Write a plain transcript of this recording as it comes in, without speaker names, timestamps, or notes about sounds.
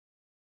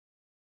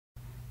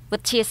វិ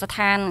ទ្យាស្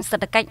ថានសេ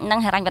ដ្ឋកិច្ចនិង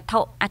ហិរញ្ញវត្ថុ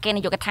អគ្គ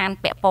នាយកដ្ឋាន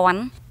ពាក់ព័ន្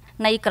ធ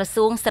នៃក្រ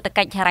សួងសេដ្ឋ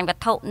កិច្ចហិរញ្ញវ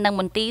ត្ថុនិង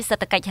មន្ទីរសេ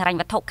ដ្ឋកិច្ចហិរញ្ញ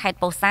វត្ថុខេត្ត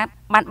ពោធិ៍សាត់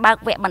បានបើក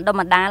វគ្គបណ្ដុះ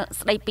បណ្ដាល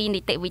ស្ដីពីនី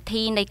តិវិ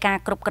ធីនៃការ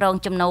គ្រប់គ្រង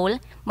ចំណូល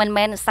មិន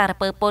មែនសារ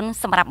ពើពន្ធ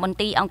សម្រាប់មន្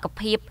ទីរអង្គ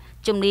ភាព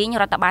ជំនាញ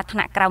រដ្ឋបាលថ្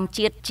នាក់ក្រោម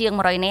ជាតិជាង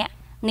100នាក់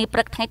នេះព្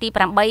រឹកថ្ងៃទី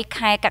8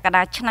ខែកក្ក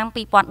ដាឆ្នាំ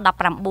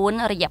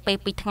2019រយៈពេល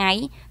2ថ្ងៃ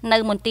នៅ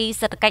មន្ទីរ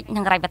សេដ្ឋកិច្ចនិ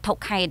ងហិរញ្ញវត្ថុ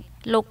ខេត្ត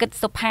លោកគិត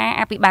សុផា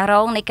អភិបាលរ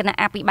ងនៃគណៈ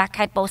អភិបាល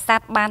ខេត្តពោធិ៍សា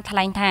ត់បានថ្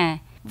លែងថា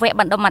វគ្គ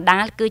បណ្ដុះបណ្ដា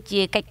លគឺ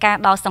ជាកិច្ចការ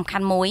ដ៏សំខា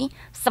ន់មួយ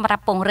សម្រា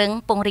ប់ពង្រឹង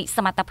ពង្រីកស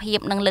មត្ថភាព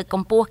និងលើកក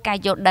ម្ពស់ការ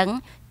យល់ដឹង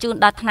ជូន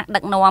ដល់ថ្នាក់ដឹ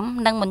កនាំ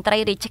និងមន្ត្រី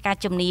រាជការ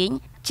ជំនាញ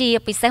ជា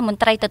ពិសេសមន្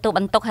ត្រីទទួលប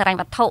ន្ទុកហិរញ្ញ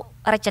វត្ថុ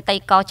រជ្ជតេ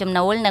យ្យកចំ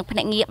ណូលនិងភ្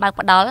នាក់ងារបើក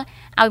ផ្ដល់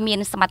ឲ្យមាន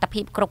សមត្ថ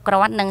ភាពគ្រប់គ្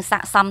រាន់និងស័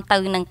ក្តិសមទៅ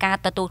នឹងការ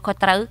ទទួលខុស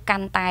ត្រូវកា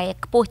ន់តែ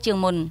ខ្ពស់ជាង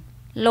មុន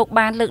លោក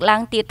បានលើកឡើ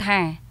ងទៀតថា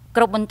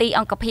គ្រប់មន្ទីរ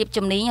អង្គភាព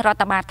ជំនាញរ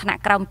ដ្ឋបាលថ្នា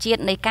ក់ក្រោមជា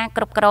តិនៃការ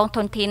គ្រប់គ្រងធ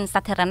នធាន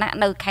សាធារណៈ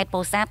នៅខេត្ត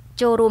ពោធិ៍សាត់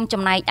ចូលរួម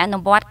ចំណែកអនុ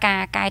វត្តកា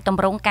រកែត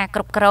ម្រង់ការគ្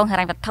រប់គ្រងហិ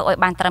រញ្ញវត្ថុឲ្យ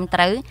បានត្រឹមត្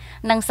រូវ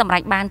និងសម្រេ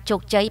ចបានជោ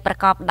គជ័យប្រ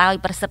កបដោយ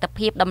ប្រសិទ្ធ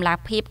ភាពតម្លា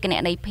ភាពគណ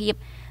នេយ្យភាព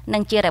និ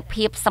ងចីរ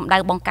ភាពសម្ដៅ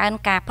បង្កើន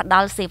ការផ្ដ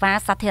ល់សេវា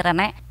សាធារ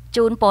ណៈ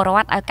ជូនពលរ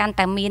ដ្ឋឲ្យកាន់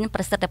តែមានប្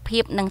រសិទ្ធភា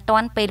ពនិងទា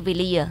ន់ពេលវេ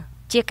លា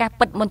ជាការ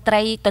ពិតមន្ត្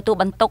រីទទួល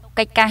បន្ទុក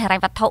កិច្ចការហិរញ្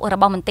ញវត្ថុរ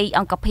បស់មន្ទីរ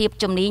អង្គភាព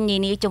ជំនាញនា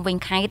នាជំវិញ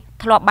ខេត្ត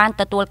ធ្លាប់បាន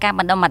ទទួលការ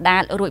បណ្ដុះបណ្ដា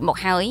លរួចមក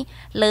ហើយ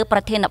លើប្រ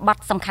ធានបទ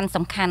សំ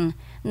ខាន់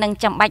និង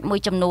ចាំបាច់មួយ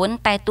ចំនួន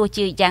តែទោះ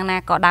ជាយ៉ាងណា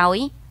ក៏ដោយ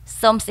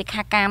សូមសិក្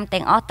ខាកាម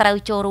ទាំងអស់ត្រូវ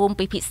ចូលរួម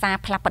ពិភាក្សា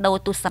ផ្លាស់ប្ដូរ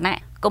ទស្សនៈ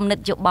គំនិត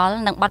យោបល់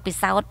និងបទពិ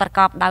សោធន៍ប្រក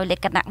បដោយល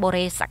ក្ខណៈបុ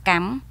រេសក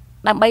ម្ម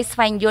ដើម្បីស្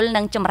វែងយល់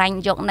និងចម្រាញ់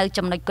យកនៅ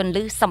ចំណុចគន្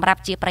លឹះសម្រា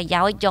ប់ជាប្រ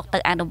យោជន៍យកទៅ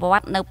អនុវ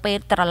ត្តនៅពេល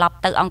ត្រឡប់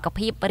ទៅអង្គ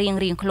ភាពរៀង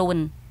ៗខ្លួន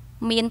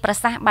មានប្រ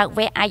សាសន៍បើកវ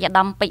គ្គអាយ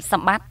ដាមពេជ្រស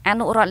ម្បត្តិអ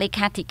នុរដ្ឋលេ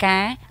ខាធិកា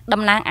រ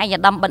តំណាងអាយ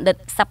ដាមបណ្ឌិត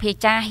សភា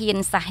ចាហ៊ាន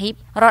សាហ៊ីប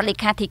រដ្ឋលេ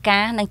ខាធិកា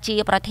រនិងជា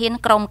ប្រធាន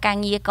ក្រុមការ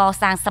ងារក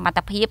សាងសមត្ថ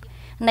ភាព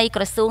នៃ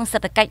ក្រសួងសេ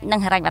ដ្ឋកិច្ចនិង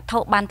ហិរញ្ញវត្ថុ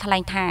បានថ្លែ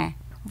ងថា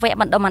វគ្គ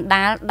បណ្ដុះបណ្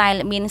ដាលដែល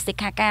មានសិក្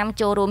ខាកាម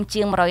ចូលរួម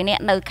ជាង100នា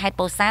ក់នៅខេត្ត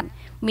ពោធិ៍សាត់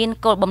មាន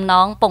គោលបំណ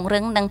ងពង្រឹ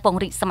ងនិងព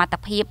ង្រីកសមត្ថ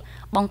ភាព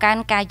បង្កើន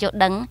ការយល់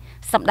ដឹង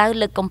សម្ដៅ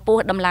លើកកម្ព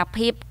ស់តម្លា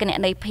ភាពគណ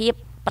នេយ្យភាព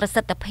ប្រ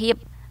សិទ្ធភាព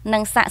និ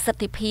ងស័ក្តិសិ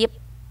ទ្ធិភាព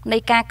នៃ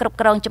ការគ្រប់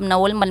គ្រងចំណូ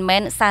លមិនមែ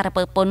នសារ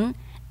ពើពន្ធ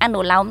អនុ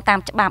លោមតាម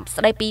ច្បាប់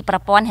ស្ដីពីប្រ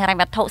ព័ន្ធហិរញ្ញ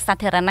វត្ថុសា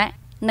ធារណៈ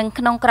និង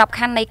ក្នុងក្រប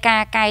ខ័ណ្ឌនៃកា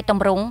រកែត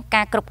ម្រង់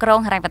ការគ្រប់គ្រង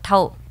ហិរញ្ញវត្ថុ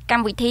ក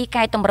ម្មវិធី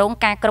កែតម្រង់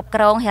ការគ្រប់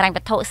គ្រងហិរញ្ញវ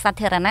ត្ថុសា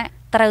ធារណៈ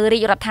ត្រូវរា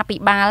ជរដ្ឋាភិ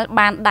បាល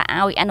បានដាក់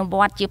ឲ្យអនុវ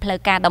ត្តជាផ្លូវ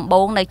ការដំ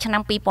បូងនៅឆ្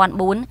នាំ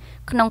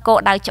2004ក្នុងគោល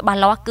ដៅច្បាស់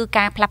លាស់គឺ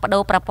ការផ្លាស់ប្ដូ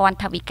រប្រព័ន្ធ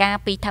ថវិកា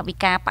ពីថវិ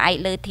កាផ្អែក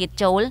លើធាតុ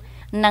ចូល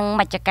និង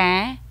មជ្ឈការ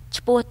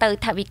ឆ្ពោះទៅ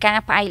ថវិកា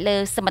ផ្អែកលើ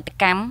សមិទ្ធ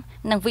កម្ម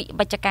និងវិ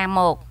បច្ចការ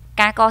មក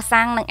ការក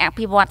សាងនិងអ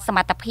ភិវឌ្ឍសម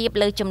ត្ថភាព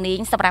លើជំនាញ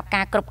សម្រាប់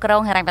ការគ្រប់គ្រ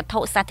ងហិរញ្ញវត្ថុ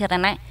សាធារ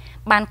ណៈ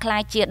បានក្លា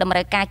យជាតម្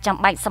រូវការចាំ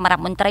បាច់សម្រា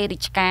ប់មន្ត្រីរា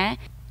ជការ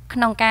ក្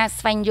នុងការ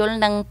ស្វែងយល់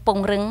និងព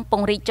ង្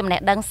រីកចំណេះ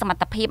ដឹងសម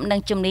ត្ថភាពនិង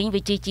ជំនាញ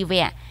វិជ្ជាជី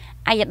វៈ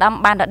អាយដាម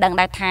បានដដឹង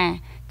ដែរថា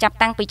ចាប់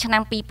តាំងពីឆ្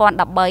នាំ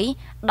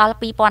2013ដល់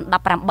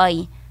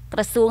2018ក្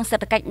រសួងសេ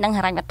ដ្ឋកិច្ចនិង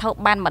ហិរញ្ញវត្ថុ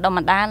បានបណ្ដុះប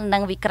ណ្ដាលនិ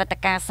ងវិក្រិត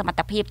ការសមត្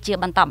ថភាពជា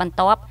បន្តបន្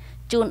ទាប់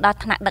ជូនដល់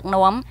ថ្នាក់ដឹក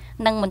នាំ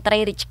និងមន្ត្រី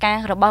រាជការ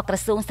របស់ក្រ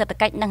សួងសេដ្ឋ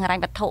កិច្ចនិងហិរញ្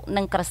ញវត្ថុ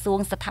និងក្រសួង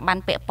ស្ថាប័ន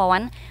ពាក់ព័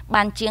ន្ធ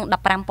បានជាង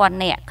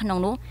15,000នាក់ក្នុង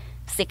នោះ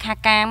សិក្ខា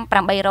កាម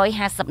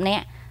850នា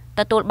ក់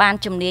ទទួលបាន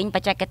ជំនាញប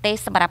ច្ចេកទេស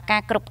សម្រាប់កា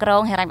រគ្រប់គ្រ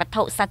ងហិរញ្ញវត្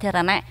ថុសាធារ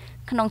ណៈ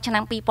ក្នុងឆ្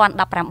នាំ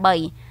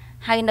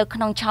2018ហើយនៅក្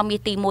នុងឆមាស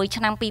ទី1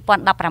ឆ្នាំ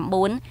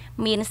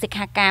2019មានសិក្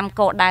ខាកាម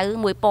គោលដៅ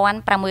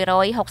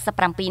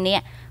1667នា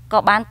ក់ក៏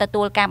បានទ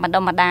ទួលការបណ្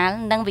ដុះបណ្ដាល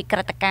និងវិក្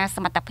រិតការស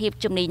មត្ថភាព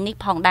ជំនាញនេះ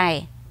ផងដែរ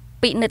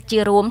ពិនិត្យជា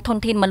រួមធន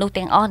ធានមនុស្ស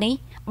ទាំងអស់នេះ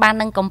បាន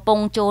នឹងកំពុង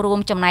ចូលរួម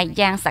ចំណែក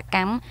យ៉ាងសក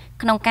ម្ម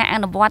ក្នុងការអ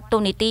នុវត្តទូ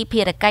នីតិ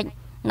ភារកិច្ច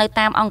នៅ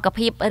តាមអង្គ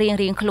ភាពរៀង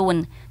ៗខ្លួន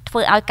ធ្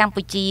វើឲ្យកម្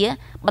ពុជា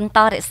បន្ត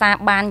រក្សា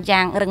បាន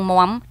យ៉ាងរឹង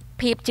មាំ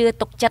ភាពជឿ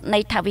ទុកចិត្តនៃ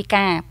ថវិ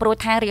កាព្រោះ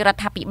ថារាជរ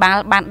ដ្ឋាភិបាល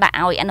បានដាក់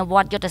ឲ្យអនុវ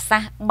ត្តយុទ្ធសា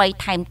ស្ត្រ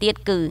3ថែមទៀត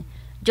គឺ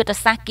យុទ្ធ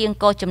សាស្ត្រគៀង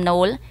គរចំណូ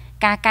ល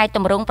ការកែត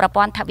ម្រង់ប្រ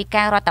ព័ន្ធថវិ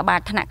ការដ្ឋបាល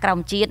ថ្នាក់ក្រោម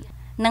ជាតិ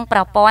និងប្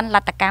រព័ន្ធល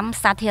ទ្ធកម្ម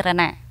សាធារ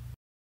ណៈ